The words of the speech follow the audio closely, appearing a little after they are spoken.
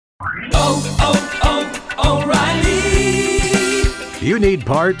O'Reilly! You need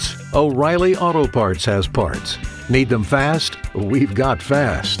parts? O'Reilly Auto Parts has parts. Need them fast? We've got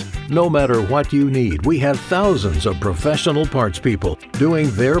fast. No matter what you need, we have thousands of professional parts people doing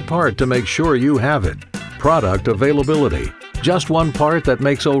their part to make sure you have it. Product availability. Just one part that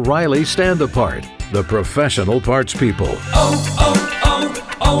makes O'Reilly stand apart. The professional parts people.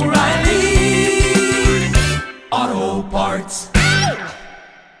 O'Reilly Auto Parts.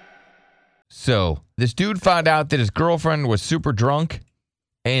 So, this dude found out that his girlfriend was super drunk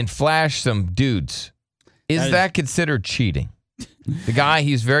and flashed some dudes. Is that considered cheating? The guy,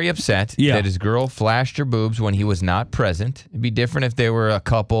 he's very upset that his girl flashed her boobs when he was not present. It'd be different if they were a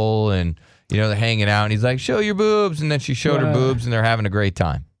couple and, they're hanging out and he's like, show your boobs. And then she showed her boobs and they're having a great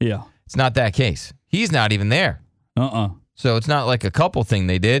time. Yeah. It's not that case. He's not even there. So it's not like a couple thing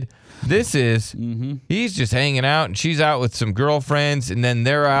they did. This is, he's just hanging out and she's out with some girlfriends and then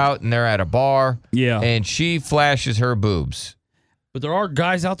they're out and they're at a bar. Yeah. And she flashes her boobs. But there are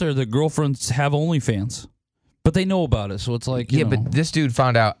guys out there that girlfriends have OnlyFans. But they know about it, so it's like, but this dude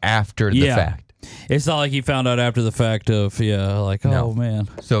found out after the fact. It's not like he found out after the fact of, oh, man.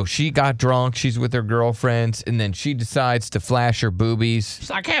 So she got drunk, she's with her girlfriends, and then she decides to flash her boobies.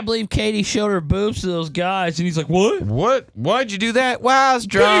 She's like, I can't believe Katie showed her boobs to those guys. And he's like, what? What? Why'd you do that? Well, I was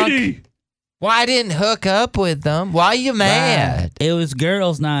drunk. Katie! Why I didn't hook up with them? Why are you mad? It was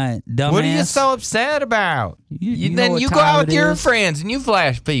girls' night, dumbass. What are you so upset about? You then know you what go time out with it your is? friends and you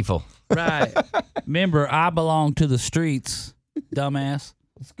flash people. Right. Remember, I belong to the streets, dumbass.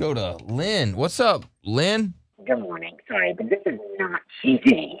 Let's go to Lynn. What's up, Lynn? Good morning. Sorry, but this is not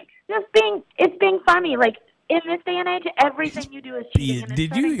cheating. It's being funny. Like, in this day and age, everything you do is cheating. and it's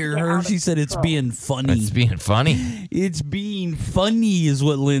Did you starting to hear get her? out of She said it's control. being funny. It's being funny. It's being funny is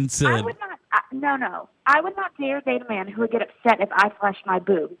what Lynn said. I would not. No. I would not dare date a man who would get upset if I flashed my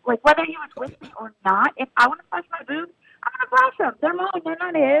boobs. Like, whether he was with me or not, if I want to flash my boobs, I'm going to flash them. They're mine. They're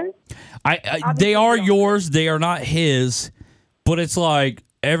not his. They are yours. They are not his. But it's like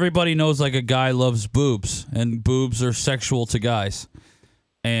everybody knows like a guy loves boobs, and boobs are sexual to guys.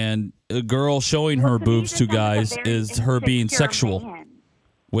 And a girl showing her To me, boobs this to sounds like a guys very is her being insecure sexual man.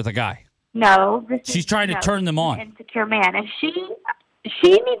 with a guy. No. She's trying to turn them on. An insecure man. And she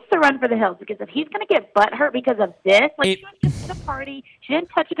needs to run for the hills because if he's going to get butt hurt because of this, she went just to the party, she didn't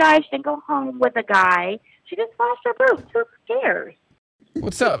touch a guy, she didn't go home with a guy, she just flashed her boobs. Who cares?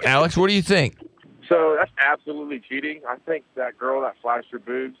 What's up, Alex? What do you think? So that's absolutely cheating. I think that girl that flashed her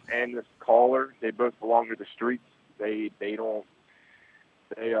boobs and this caller, they both belong to the streets. I don't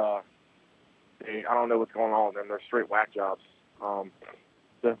know what's going on with them. They're straight whack jobs.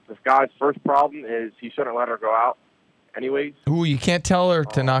 This guy's first problem is he shouldn't let her go out anyways. Ooh, you can't tell her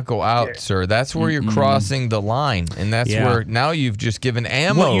to not go out, sir. That's where you're crossing the line. And that's where now you've just given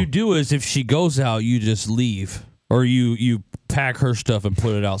ammo. What you do is if she goes out, you just leave. Or you pack her stuff and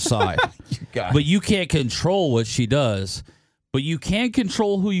put it outside. But you can't control what she does. But you can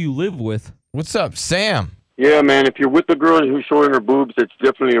control who you live with. What's up, Sam? Yeah, man, if you're with a girl who's showing her boobs, it's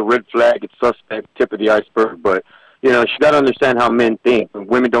definitely a red flag. It's suspect, tip of the iceberg. But, she got to understand how men think. And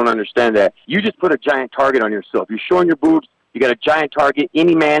women don't understand that. You just put a giant target on yourself. You're showing your boobs, you got a giant target.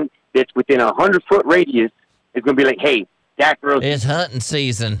 Any man that's within a 100-foot radius is going to be like, hey, that girl's... It's hunting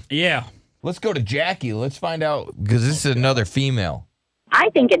season. Yeah. Let's go to Jackie. Let's find out, because this is another female. I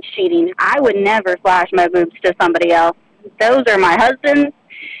think it's cheating. I would never flash my boobs to somebody else. Those are my husband's,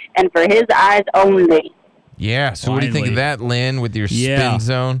 and for his eyes only. Yeah, so what do you think of that, Lynn, with your spin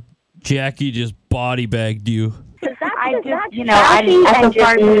zone? Jackie just body bagged you. I feel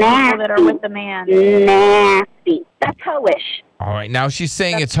sorry for the people that are with the man. Nasty. That's hoish. All right, now she's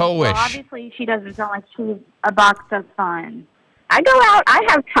saying it's hoish. Well, obviously, she doesn't sound like she's a box of fun. I go out. I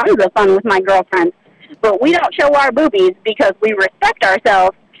have tons of fun with my girlfriends, but we don't show our boobies because we respect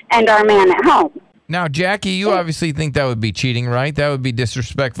ourselves and our man at home. Now, Jackie, you obviously think that would be cheating, right? That would be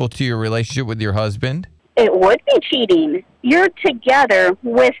disrespectful to your relationship with your husband. It would be cheating. You're together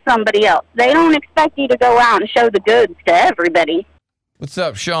with somebody else. They don't expect you to go out and show the goods to everybody. What's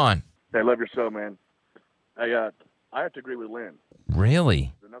up, Sean? Hey, love your show, man. Hey, I have to agree with Lynn.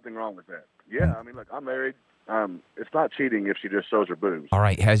 Really? There's nothing wrong with that. Yeah, I mean, look, I'm married. It's not cheating if she just shows her boobs. All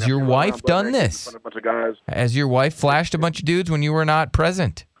right, has your wife done this? A bunch of guys. Has your wife flashed a bunch of dudes when you were not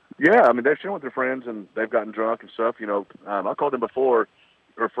present? Yeah, I mean, they've shown with their friends, and they've gotten drunk and stuff. I called them before.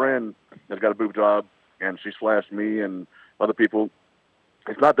 Her friend has got a boob job, and she's flashed me and other people.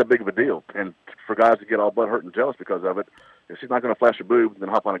 It's not that big of a deal. And for guys to get all butthurt and jealous because of it, if she's not going to flash her boobs and then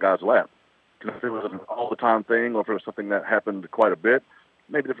hop on a guy's lap. If it was an all-the-time thing or if it was something that happened quite a bit,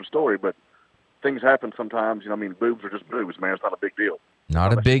 maybe a different story, but things happen sometimes. Boobs are just boobs, man. It's not a big deal.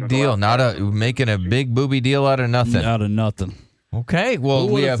 Not a big deal. Not making a big booby deal out of nothing. Out of nothing. Okay, well,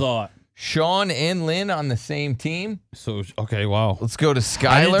 Who we would have thought? Sean and Lynn on the same team. So, okay, wow. Let's go to Skylar.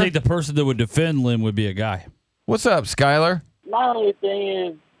 I didn't think the person that would defend Lynn would be a guy. What's up, Skylar? My only thing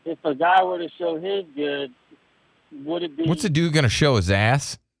is, if a guy were to show his good, would it be... What's a dude going to show his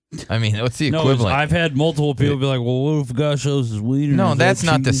ass? I mean, what's the equivalent? I've had multiple people be like, well, what if a guy shows his wiener? No, that's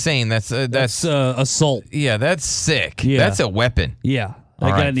not the same. That's assault. Yeah, that's sick. Yeah. That's a weapon. Yeah. That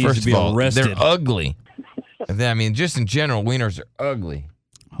guy needs to be arrested. They're ugly. I mean, just in general, wieners are ugly.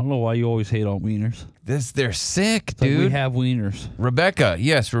 I don't know why you always hate on wieners. They're sick, It's dude. like we have wieners. Rebecca.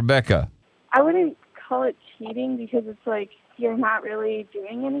 Yes, Rebecca. I wouldn't call it cheating because it's like you're not really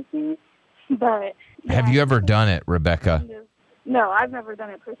doing anything. But Have you ever done it, Rebecca? No, I've never done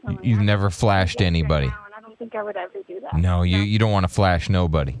it personally. You've never flashed anybody? Right now, and I don't think I would ever do that. No, you don't want to flash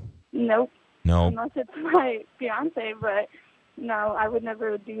nobody. Nope. Nope. Unless it's my fiance, but no, I would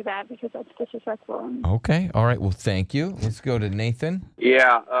never do that because that's disrespectful. Okay. All right. Well, thank you. Let's go to Nathan.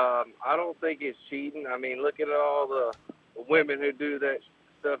 Yeah, I don't think it's cheating. I mean, look at all the women who do that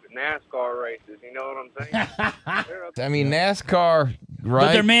stuff at NASCAR races. You know what I'm saying? I mean, NASCAR, right?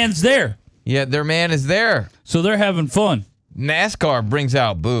 But their man's there. Yeah, their man is there. So they're having fun. NASCAR brings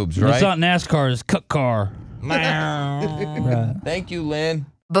out boobs, right? It's not NASCAR, it's Cuck Car. Right. Thank you, Lynn.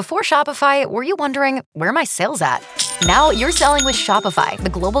 Before Shopify, were you wondering, where are my sales at? Now you're selling with Shopify, the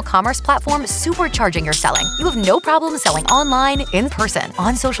global commerce platform supercharging your selling. You have no problem selling online, in person,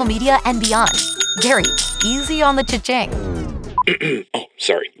 on social media, and beyond. Gary, easy on the cha-ching. Oh,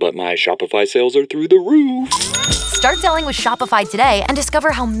 sorry, but my Shopify sales are through the roof. Start selling with Shopify today and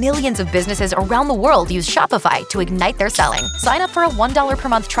discover how millions of businesses around the world use Shopify to ignite their selling. Sign up for a $1 per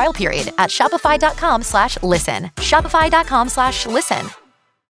month trial period at shopify.com/listen. Shopify.com/listen.